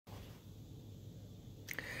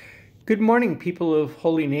Good morning, people of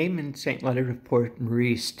Holy Name in St. Leonard of Port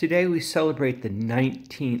Maurice. Today we celebrate the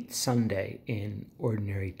 19th Sunday in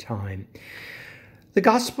Ordinary Time. The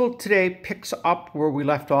Gospel today picks up where we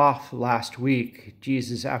left off last week.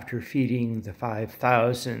 Jesus, after feeding the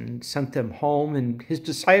 5,000, sent them home and his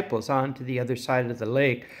disciples on to the other side of the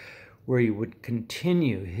lake where he would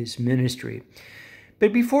continue his ministry.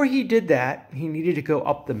 But before he did that, he needed to go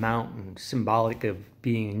up the mountain, symbolic of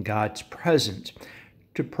being in God's presence,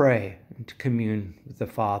 to pray and to commune with the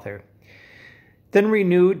Father. Then,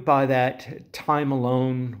 renewed by that time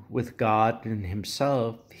alone with God and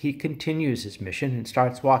himself, he continues his mission and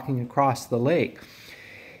starts walking across the lake.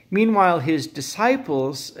 Meanwhile, his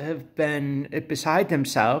disciples have been beside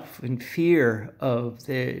themselves in fear of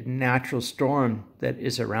the natural storm that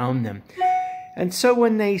is around them. And so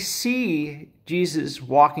when they see Jesus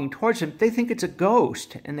walking towards them, they think it's a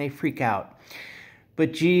ghost and they freak out.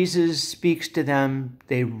 But Jesus speaks to them,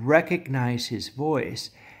 they recognize his voice,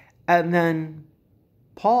 and then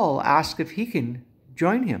Paul asks if he can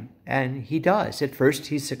join him, and he does. At first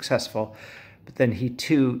he's successful, but then he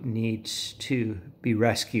too needs to be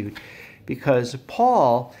rescued because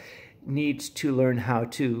Paul needs to learn how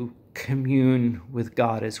to commune with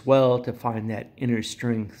God as well, to find that inner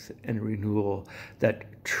strength and renewal,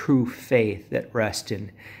 that true faith that rests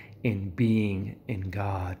in being in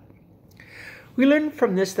God. We learn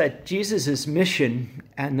from this that Jesus' mission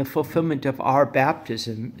and the fulfillment of our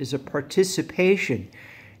baptism is a participation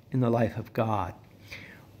in the life of God.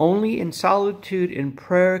 Only in solitude and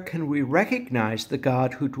prayer can we recognize the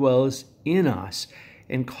God who dwells in us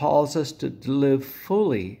and calls us to live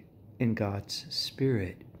fully in God's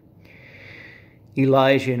Spirit.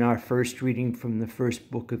 Elijah, in our first reading from the first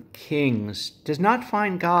book of Kings, does not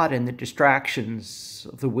find God in the distractions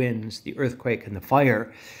of the winds, the earthquake, and the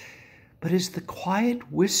fire, but is the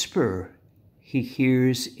quiet whisper he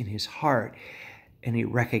hears in his heart, and he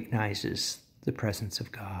recognizes the presence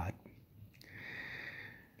of God.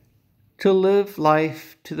 To live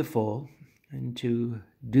life to the full and to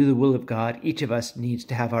do the will of God, each of us needs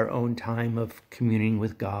to have our own time of communing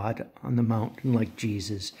with God on the mountain like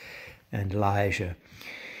Jesus and Elijah.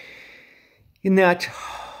 In that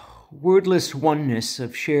wordless oneness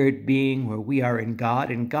of shared being where we are in God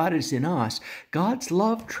and God is in us, God's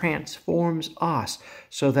love transforms us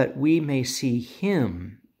so that we may see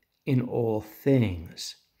him in all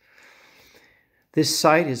things. This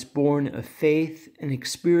sight is born of faith and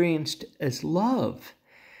experienced as love,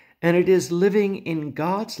 and it is living in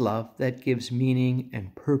God's love that gives meaning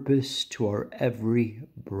and purpose to our every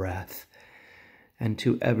breath and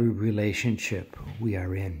to every relationship we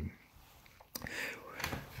are in.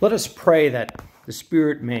 Let us pray that the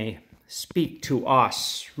Spirit may speak to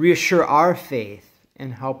us, reassure our faith,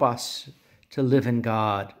 and help us to live in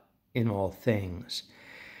God in all things.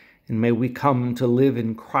 And may we come to live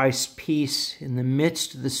in Christ's peace in the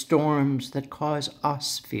midst of the storms that cause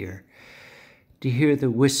us fear, to hear the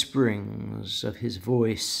whisperings of his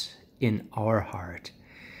voice in our heart.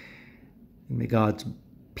 And may God's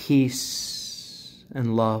peace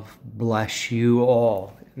and love bless you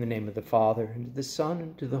all. In the name of the Father, and to the Son,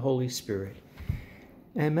 and to the Holy Spirit.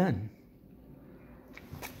 Amen.